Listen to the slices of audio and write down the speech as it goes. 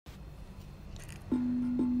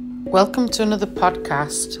Welcome to another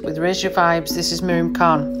podcast with Raise Your Vibes. This is Miriam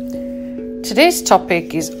Khan. Today's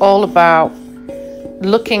topic is all about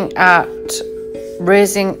looking at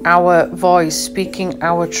raising our voice, speaking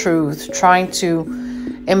our truth, trying to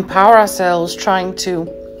empower ourselves, trying to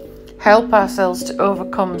help ourselves to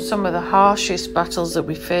overcome some of the harshest battles that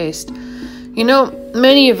we faced. You know,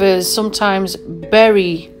 many of us sometimes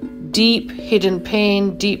bury deep hidden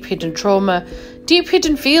pain, deep hidden trauma, deep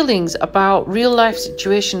hidden feelings about real life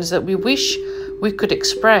situations that we wish we could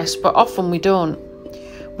express, but often we don't.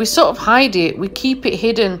 We sort of hide it, we keep it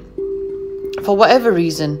hidden for whatever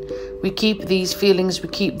reason. We keep these feelings, we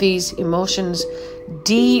keep these emotions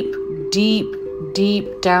deep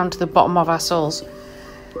down to the bottom of our souls.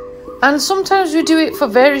 And sometimes we do it for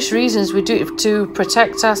various reasons. We do it to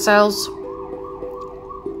protect ourselves.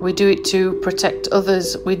 We do it to protect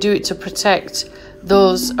others. We do it to protect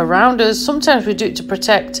those around us. Sometimes we do it to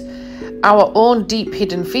protect our own deep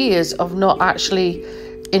hidden fears of not actually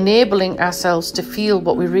enabling ourselves to feel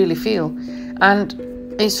what we really feel. And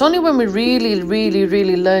it's only when we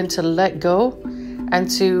really learn to let go and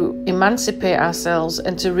to emancipate ourselves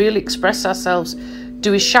and to really express ourselves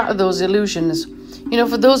do we shatter those illusions. You know,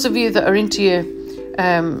 for those of you that are into your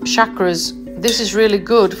chakras, this is really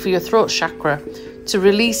good for your throat chakra, to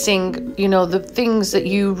releasing, you know, the things that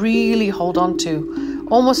you really hold on to,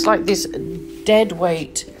 almost like this dead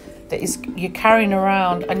weight that is you're carrying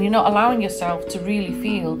around, and you're not allowing yourself to really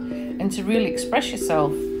feel and to really express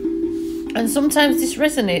yourself. And sometimes this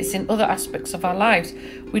resonates in other aspects of our lives.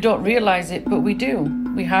 We don't realize it, but we do.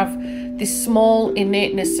 We have this small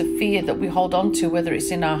innateness of fear that we hold on to, whether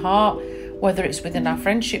it's in our heart, whether it's within our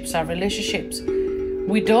friendships, our relationships.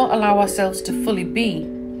 We don't allow ourselves to fully be,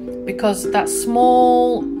 because that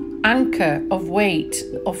small anchor of weight,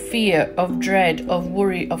 of fear, of dread, of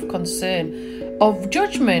worry, of concern, of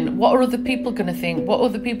judgment. What are other people going to think? What are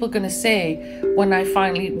other people going to say when I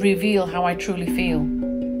finally reveal how I truly feel?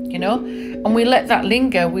 You know? And we let that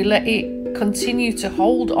linger. We let it continue to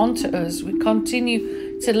hold on to us. We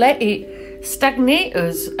continue to let it stagnate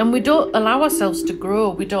us. And we don't allow ourselves to grow.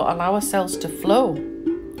 We don't allow ourselves to flow.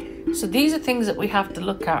 So these are things that we have to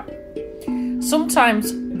look at.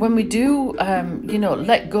 Sometimes when we do,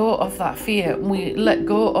 let go of that fear, we let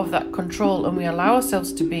go of that control, and we allow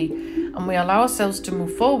ourselves to be, and we allow ourselves to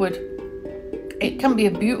move forward, it can be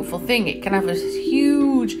a beautiful thing. It can have a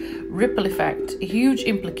huge ripple effect, a huge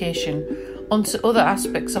implication onto other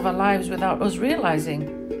aspects of our lives without us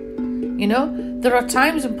realizing. You know, there are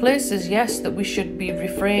times and places, yes, that we should be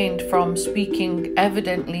refrained from speaking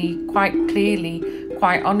evidently, quite clearly,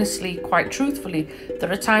 quite honestly, quite truthfully.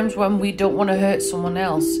 There are times when we don't want to hurt someone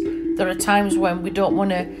else. There are times when we don't want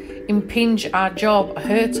to impinge our job,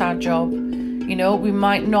 hurt our job. You know, we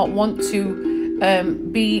might not want to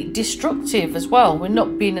be destructive as well. We're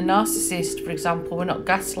not being a narcissist, for example. We're not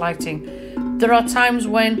gaslighting. There are times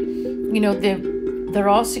when, you know, there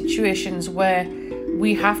are situations where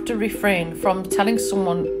we have to refrain from telling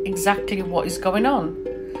someone exactly what is going on.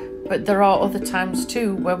 But there are other times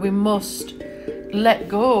too where we must let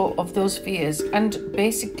go of those fears and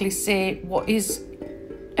basically say what is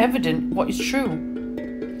evident, what is true.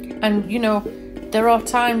 And, you know, there are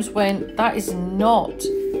times when that is not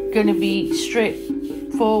going to be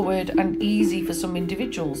straightforward and easy for some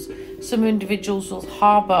individuals. Some individuals will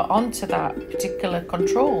harbour onto that particular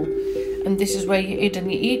control. And this is where your id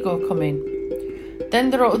and your ego come in. Then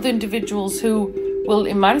there are other individuals who will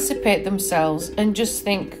emancipate themselves and just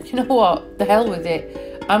think, you know what, the hell with it.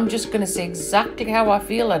 I'm just going to say exactly how I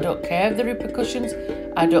feel. I don't care of the repercussions.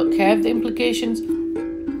 I don't care of the implications.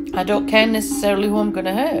 I don't care necessarily who I'm going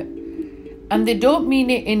to hurt. And they don't mean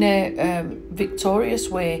it in a victorious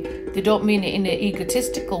way. They don't mean it in an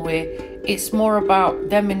egotistical way. It's more about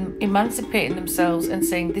them emancipating themselves and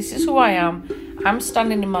saying, this is who I am. I'm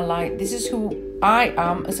standing in my light. This is who I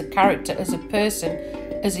am as a character, as a person,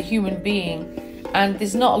 as a human being. And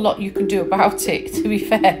there's not a lot you can do about it, to be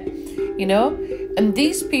fair, you know? And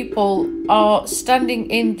these people are standing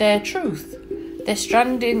in their truth. They're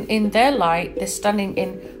standing in their light. They're standing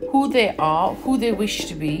in who they are, who they wish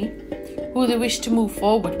to be, who they wish to move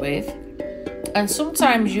forward with. And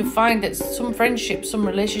sometimes you find that some friendships, some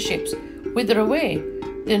relationships wither away.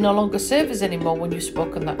 They no longer serve us anymore when you've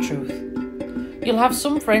spoken that truth. You'll have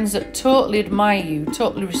some friends that totally admire you,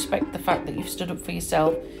 totally respect the fact that you've stood up for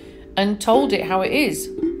yourself and told it how it is.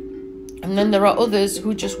 And then there are others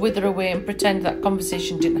who just wither away and pretend that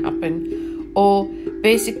conversation didn't happen, or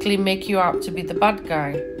basically make you out to be the bad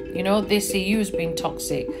guy. You know, they see you as being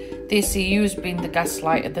toxic. They see you as being the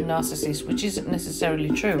gaslighter, the narcissist, which isn't necessarily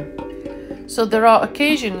true. So there are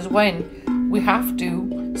occasions when we have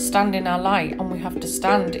to stand in our light, and we have to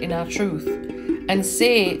stand in our truth and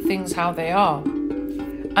say things how they are.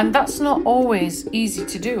 And that's not always easy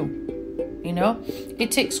to do.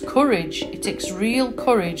 It takes courage. It takes real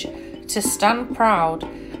courage to stand proud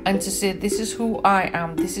and to say, this is who I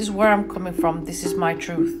am. This is where I'm coming from. This is my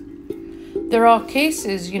truth. There are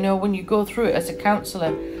cases, when you go through it as a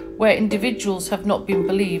counsellor, where individuals have not been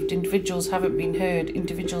believed, individuals haven't been heard,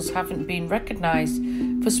 individuals haven't been recognised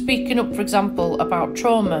for speaking up, for example, about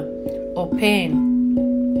trauma or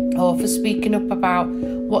pain, or for speaking up about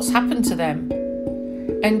what's happened to them.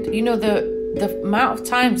 And, the amount of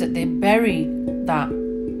times that they bury that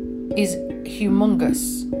is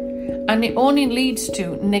humongous. And it only leads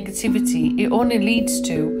to negativity. It only leads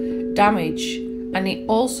to damage. And it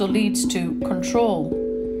also leads to control.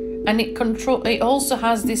 And it also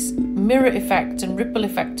has this mirror effect and ripple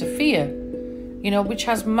effect of fear, which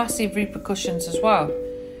has massive repercussions as well.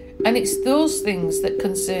 And it's those things that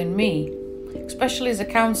concern me, especially as a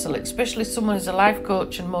counsellor, especially someone as a life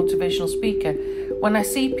coach and motivational speaker. When I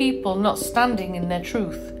see people not standing in their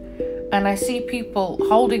truth, and I see people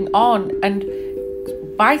holding on and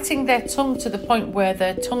biting their tongue to the point where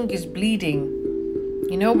their tongue is bleeding.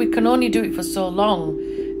 We can only do it for so long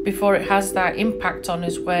before it has that impact on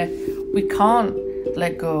us where we can't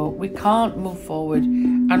let go, we can't move forward,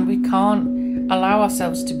 and we can't allow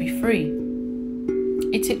ourselves to be free.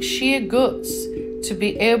 It takes sheer guts to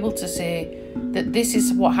be able to say that this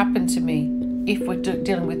is what happened to me. If we're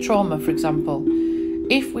dealing with trauma, for example,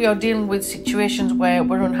 if we are dealing with situations where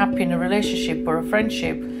we're unhappy in a relationship or a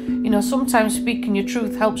friendship, sometimes speaking your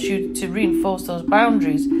truth helps you to reinforce those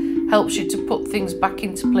boundaries, helps you to put things back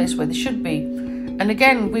into place where they should be. And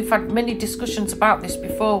again, we've had many discussions about this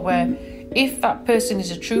before, where if that person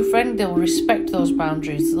is a true friend, they'll respect those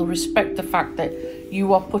boundaries. They'll respect the fact that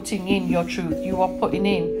you are putting in your truth. You are putting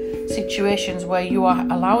in situations where you are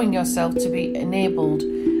allowing yourself to be enabled,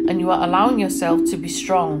 and you are allowing yourself to be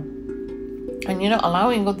strong. And you're not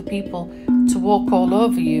allowing other people to walk all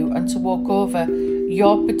over you and to walk over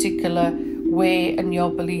your particular way and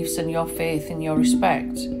your beliefs and your faith and your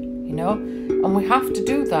respect, And we have to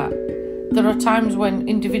do that. There are times when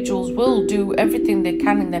individuals will do everything they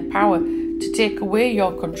can in their power to take away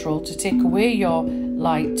your control, to take away your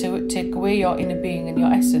light, to take away your inner being and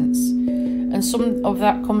your essence. And some of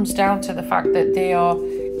that comes down to the fact that they are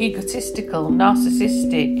egotistical,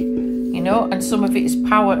 narcissistic, and some of it is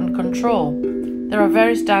power and control. There are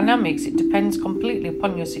various dynamics. It depends completely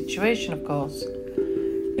upon your situation, of course.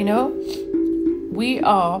 We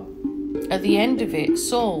are, at the end of it,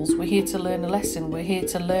 souls. We're here to learn a lesson. We're here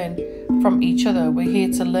to learn from each other. We're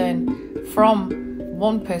here to learn from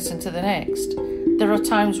one person to the next. There are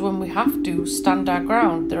times when we have to stand our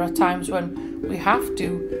ground. There are times when we have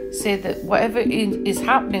to say that whatever is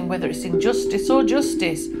happening, whether it's injustice or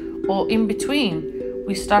justice or in between,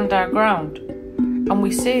 we stand our ground. And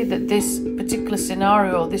we say that this particular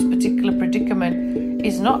scenario, this particular predicament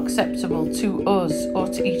is not acceptable to us or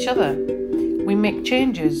to each other. We make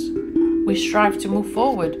changes. We strive to move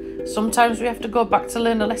forward. Sometimes we have to go back to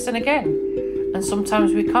learn a lesson again, and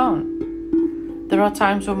sometimes we can't. There are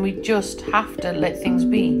times when we just have to let things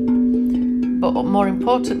be. But more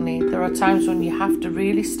importantly, there are times when you have to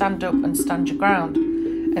really stand up and stand your ground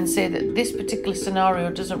and say that this particular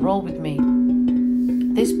scenario doesn't roll with me.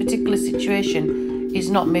 This particular situation is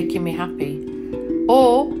not making me happy.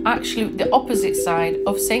 Or actually the opposite side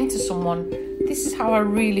of saying to someone, this is how I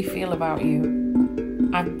really feel about you.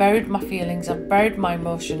 I've buried my feelings, I've buried my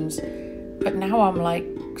emotions, but now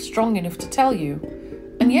I'm strong enough to tell you.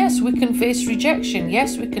 And yes, we can face rejection.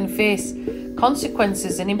 Yes, we can face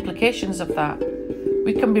consequences and implications of that.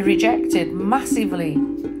 We can be rejected massively.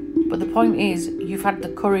 But the point is, you've had the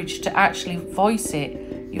courage to actually voice it.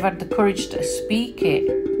 You've had the courage to speak it.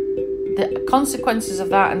 The consequences of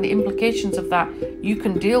that and the implications of that you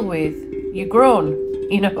can deal with. You're grown,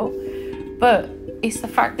 But it's the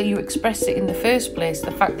fact that you express it in the first place,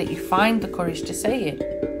 the fact that you find the courage to say it.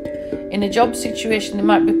 In a job situation, there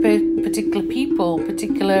might be particular people,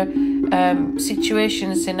 particular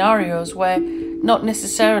situations, scenarios where not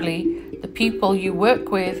necessarily the people you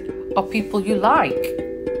work with are people you like.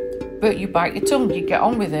 But you bite your tongue, you get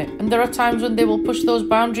on with it. And there are times when they will push those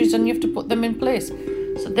boundaries and you have to put them in place.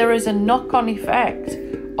 So there is a knock-on effect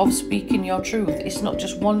of speaking your truth. It's not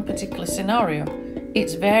just one particular scenario.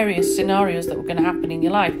 It's various scenarios that are going to happen in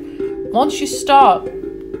your life. Once you start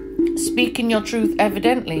speaking your truth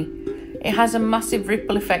evidently, it has a massive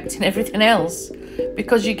ripple effect in everything else.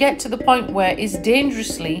 Because you get to the point where it's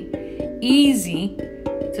dangerously easy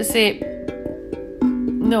to say,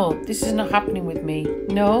 no, this is not happening with me.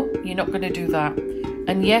 No, you're not going to do that.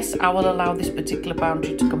 And yes, I will allow this particular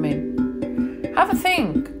boundary to come in. Have a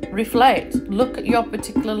think, reflect, look at your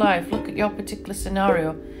particular life, look at your particular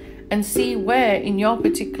scenario, and see where in your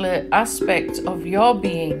particular aspect of your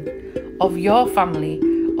being, of your family,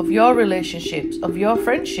 of your relationships, of your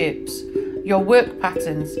friendships, your work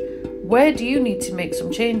patterns, where do you need to make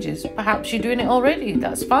some changes? Perhaps you're doing it already,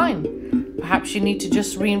 that's fine. Perhaps you need to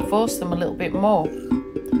just reinforce them a little bit more.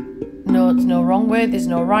 No, there's no wrong way, there's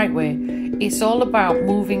no right way. It's all about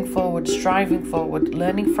moving forward, striving forward,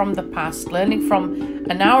 learning from the past, learning from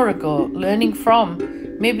an hour ago, learning from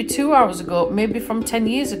maybe 2 hours ago, maybe from 10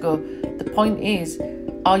 years ago. The point is,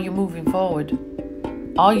 are you moving forward?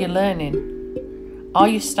 Are you learning? Are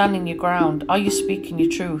you standing your ground? Are you speaking your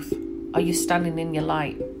truth? Are you standing in your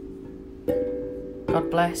light? God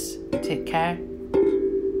bless. Take care.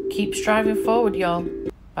 Keep striving forward, y'all.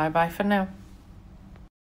 Bye-bye for now.